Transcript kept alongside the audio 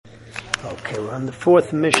Okay, we're on the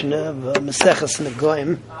fourth Mishnah of Maseches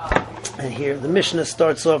Negoim, and here the Mishnah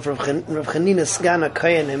starts off Rav Chanina Sgan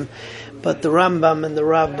HaKayanim, but the Rambam and the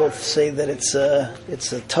Rav both say that it's a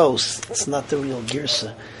toast. It's not the real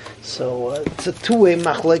girsa. So it's a two-way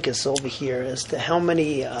machlekes over here as to how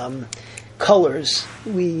many colors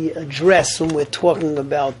we address when we're talking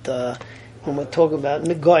about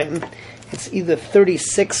Negoim. It's either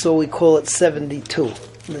 36 or we call it 72.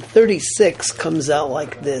 The 36 comes out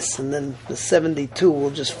like this, and then the 72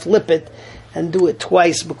 we'll just flip it and do it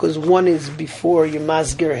twice, because one is before you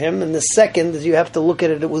masgir him, and the second is you have to look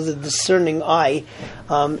at it with a discerning eye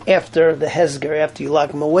after the hesger, after you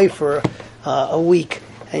lock him away for a week,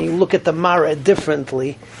 and you look at the mara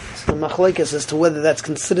differently. So the machlekes as to whether that's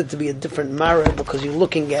considered to be a different mara because you're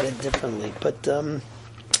looking at it differently. But in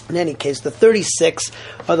any case, the 36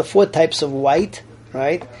 are the four types of white,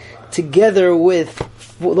 right? Together with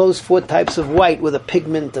those four types of white with a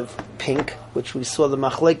pigment of pink, which we saw the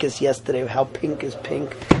machlekes yesterday, how pink is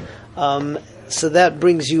pink. So that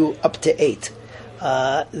brings you up to 8.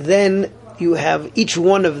 Then you have each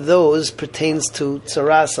one of those pertains to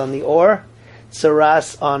tzaras on the or,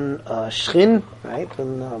 tzaras on shchin, right?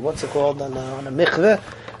 And, what's it called on a mikveh?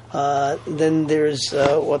 Then there's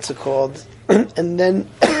what's it called? And then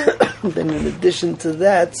in addition to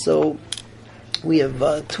that, so we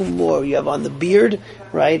have two more. You have on the beard,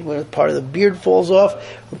 right, where part of the beard falls off,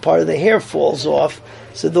 or part of the hair falls off.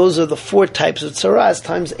 So those are the four types of tzaras.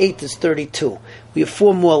 Times 8 is 32. We have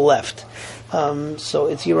 4 more left. So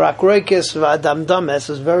it's Yirak Roikis, V'adam Dames,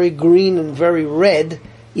 is very green and very red,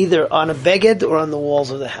 either on a beged or on the walls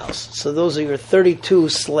of the house. So those are your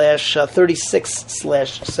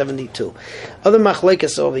 36/72. Other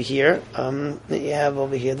machlekes over here, that you have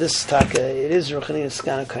over here, this taka, it is Rav Chanina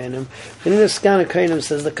Sgan HaKayanim. Chanina Sgan HaKayanim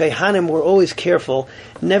says the Kayhanim were always careful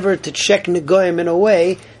never to check Negoim in a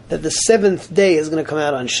way that the 7th day is going to come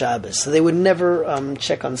out on Shabbos. So they would never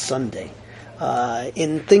check on Sunday.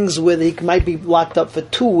 In things where they might be locked up for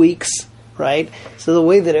 2 weeks, right? So the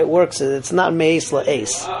way that it works is it's not me'es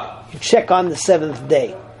la'es. You check on the 7th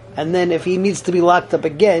day. And then if he needs to be locked up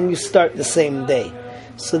again, you start the same day.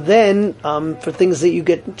 So then, for things that you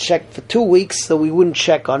get checked for 2 weeks, so we wouldn't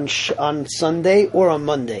check on Sunday or on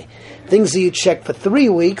Monday. Things that you check for 3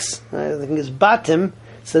 weeks, I think is batim,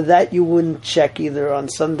 so that you wouldn't check either on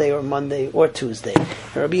Sunday or Monday or Tuesday.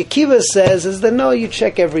 Rabbi Akiva says is that no, you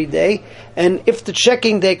check every day, and if the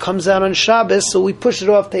checking day comes out on Shabbos, so we push it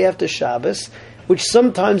off day after Shabbos, which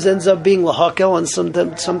sometimes ends up being lahakel and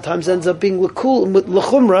sometimes ends up being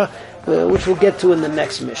lachumra, which we'll get to in the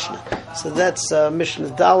next Mishnah. So that's Mishnah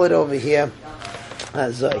Dalet over here.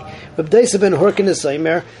 Azai. Reb Deisa ben Horkinus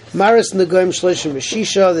Omer, Maris Negoim Shloshim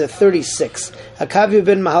V'Shisha, they're 36. Hakavya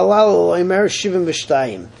ben Mahalal Omer Shivim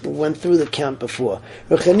V'Shtayim. We went through the count before.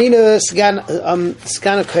 Rav Chanina Sgan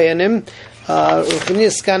HaKayanim, Rav Chanina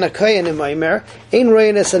Sgan HaKayanim Omer, Ein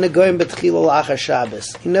Royenes HaNegoim B'Tchila L'Achar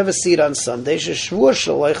Shabbos. You never see it on Sunday. Sheshvur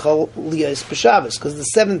Shaloichal Liyos B'Shabbos, because the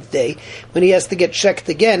 7th day, when he has to get checked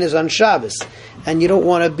again, is on Shabbos. And you don't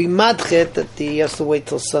want to be madchet that he has to wait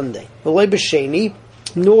till Sunday. V'loi b'sheni,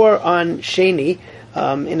 nor on sheni,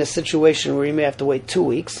 in a situation where you may have to wait 2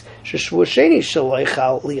 weeks. Sheshvur sheni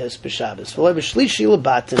shaloichal liyos b'Shabbos. V'loi b'shlishi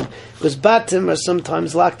l'batim, because batim are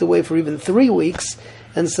sometimes locked away for even 3 weeks,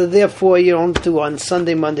 and so therefore you don't do on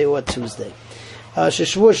Sunday, Monday, or Tuesday.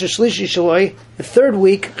 Sheshvur sheshlishi shaloi, the 3rd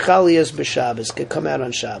week chaliyas b'Shabbos could come out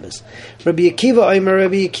on Shabbos. Rabbi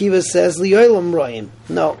Akiva says liyolam roim.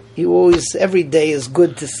 No, you always, every day is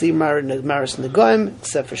good to see Maris Negoim,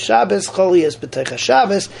 except for Shabbos. Chaliyas b'teicha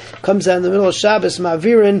Shabbos comes out in the middle of Shabbos.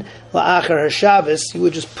 Ma'avirin la'achar Shabbos. You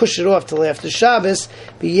would just push it off till after Shabbos.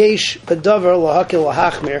 B'yesh b'davar lahakil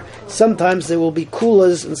lahachmir. Sometimes there will be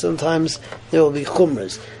kulas and sometimes there will be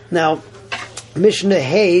chumras. Now, Mishnah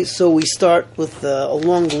Hay, so we start with a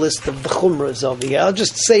long list of the chumras over here. I'll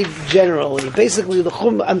just say generally, basically of the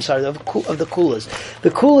kulas.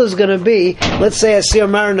 The kula is going to be, let's say I see a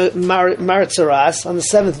maritzaras on the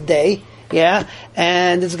 7th day, yeah,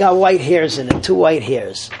 and it's got white hairs in it, 2 white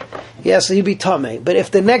hairs. Yeah, so you'd be tameh. But if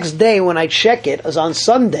the next day when I check it is on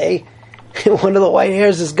Sunday, one of the white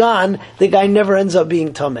hairs is gone, the guy never ends up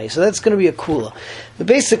being tameh. So that's going to be a kula. But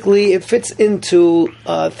basically, it fits into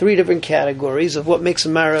 3 different categories of what makes a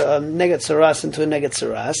negat saras into a negat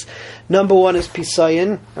saras. Number 1 is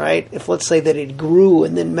pisayin, right? If let's say that it grew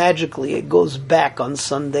and then magically it goes back on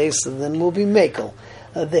Sunday, so then we'll be mekel.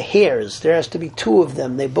 The hairs, there has to be 2 of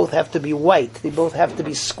them. They both have to be white. They both have to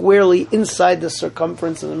be squarely inside the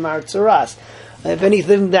circumference of the maritzaras. If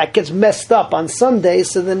anything that gets messed up on Sunday,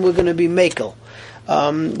 so then we're going to be mekel.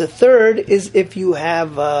 The third is if you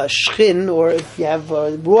have shchin, or if you have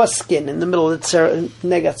raw skin in the middle of the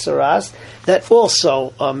negat tzaras, that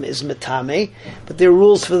also is metame. But there are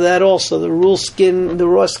rules for that also. The raw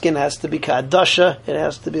skin has to be kadasha. It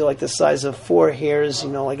has to be like the size of 4 hairs,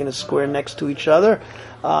 like in a square next to each other.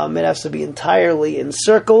 It has to be entirely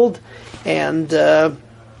encircled, and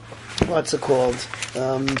what's it called?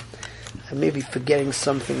 I may be forgetting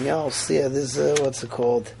something else. Yeah, there's what's it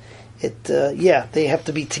called? They have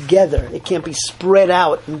to be together. It can't be spread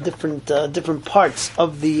out in different parts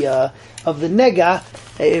of the nega.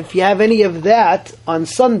 If you have any of that on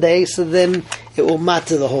Sunday, so then it will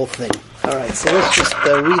matter the whole thing. All right, so let's just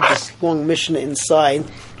read this long Mishnah inside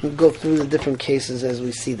and go through the different cases as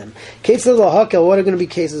we see them. Cases of lahakel. What are going to be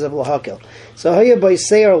cases of lahakel? So haya by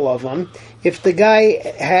seir lavan. If the guy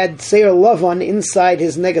had seir lavan inside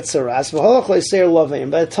his negat tzaras, v'halach seir lavan.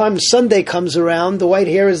 By the time Sunday comes around, the white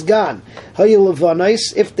hair is gone. Haya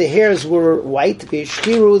lavanais. If the hairs were white,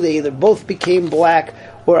 v'yishchiru, they either both became black,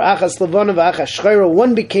 or achas lavana v'achas shchayra,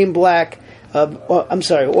 one became black. Or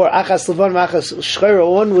achas levan v'achas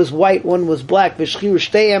shchayra, one was white, one was black. V'shchiru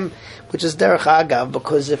shteihem, which is derech agav,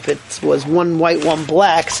 because if it was one white, one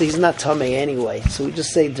black, so he's not tamei anyway. So we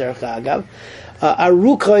just say derech agav.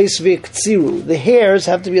 Arukais v'ktziru, the hairs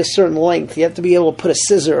have to be a certain length. You have to be able to put a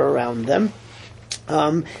scissor around them.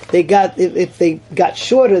 If they got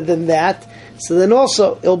shorter than that, so then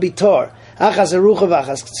also it'll be tor. Achas arucha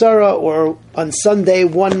v'achas ktsara, or on Sunday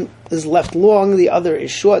one is left long, the other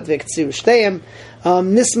is short. V'ktziru shteihem.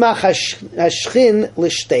 Nismach hashchin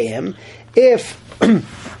l'shteihem. If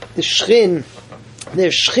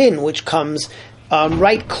there's shchin which comes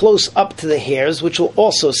right close up to the hairs, which will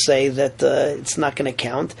also say that it's not going to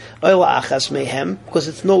count. Oila achas mehem, because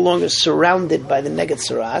it's no longer surrounded by the negat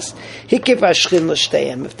tzaras. Hikif hashchin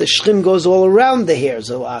l'shteihem. If the shchin goes all around the hairs,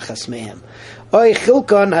 oila achas mehem. Oy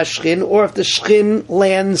chilkan hashchin, or if the shchin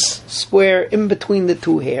lands square in between the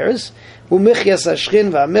two hairs. Umichias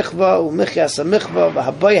hashchin v'amichva, umichias hamichva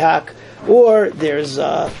v'habayhak, or there's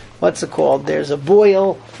what's it called? There's a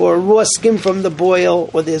boil, or a raw skin from the boil,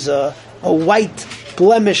 or there's a white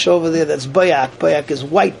blemish over there that's bayak. Bayak is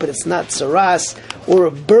white, but it's not tzaras, or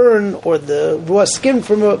a burn, or the raw skin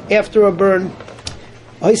from after a burn.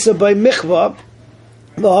 Oisa by michva,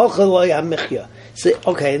 v'hochaloi hamichya. So,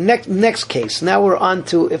 okay, next case. Now we're on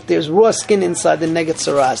to if there's raw skin inside the negat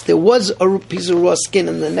tzaras. There was a piece of raw skin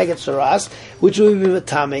in the negat tzaras, which would be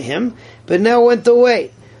matame him, but now it went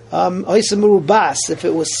away. If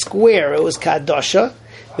it was square, it was kadasha.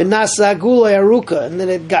 V'nasa agula aruka, and then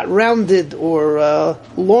it got rounded or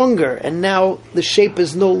longer, and now the shape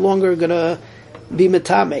is no longer going to be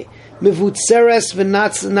metame. Mivutzeres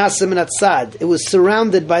v'nasa minatzad. It was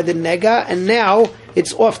surrounded by the nega, and now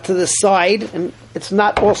it's off to the side, and it's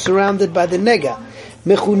not all surrounded by the nega.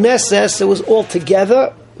 Mechuneses, it was all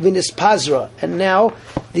together. V'nispazra, and now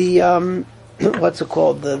the what's it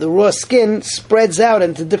called? The raw skin spreads out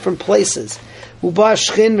into different places.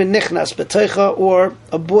 Ubashchin v'nichnas b'teicha, or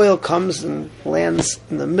a boil comes and lands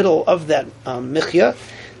in the middle of that michya.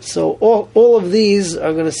 So all of these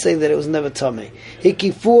are going to say that it was never tummy.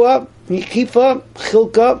 Hikifa,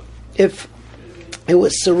 chilka, if it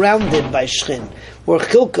was surrounded by shchin, or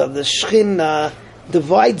chilka, the shchin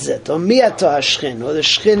divides it, or miyata hashchin, or the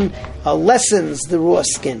shchin lessens the raw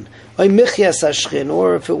skin. Or michias hashchin,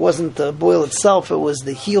 or if it wasn't the boil itself, it was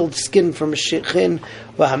the healed skin from a shchin,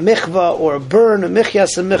 v'hamichva, or a burn, a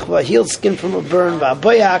michias hamichva, healed skin from a burn,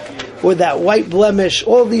 v'habayak, or that white blemish,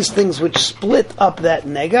 all these things which split up that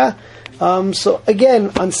nega. So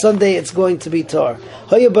again, on Sunday it's going to be tar.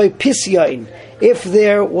 Haya by pisyain, if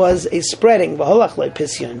there was a spreading,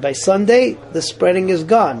 by Sunday the spreading is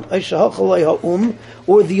gone. Or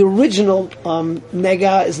the original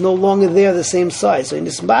nega is no longer there the same size. So in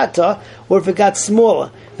nisbata, or if it got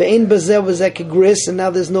smaller, and now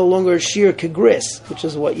there's no longer a sheer kegris, which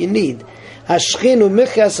is what you need. Hashchin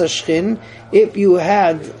u'michas hashchin, if you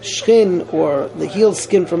had shchin, or the healed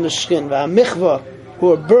skin from the shchin, v'amichva,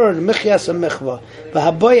 or burn, michias hamichva,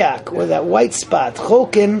 v'haboyak, or that white spot,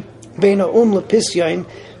 chokin, beina lepisyain,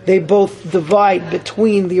 they both divide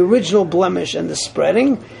between the original blemish and the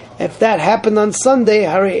spreading. If that happened on Sunday,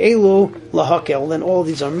 hari elu lahakel, then all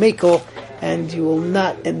these are mekel, and you will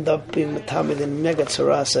not end up being matamid in negat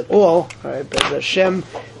tzaras at all. All right, Be'ez Hashem.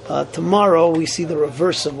 Tomorrow we see the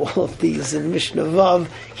reverse of all of these in Mishnah Vav,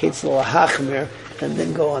 Ketz Lahachmir, and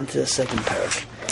then go on to the second paragraph.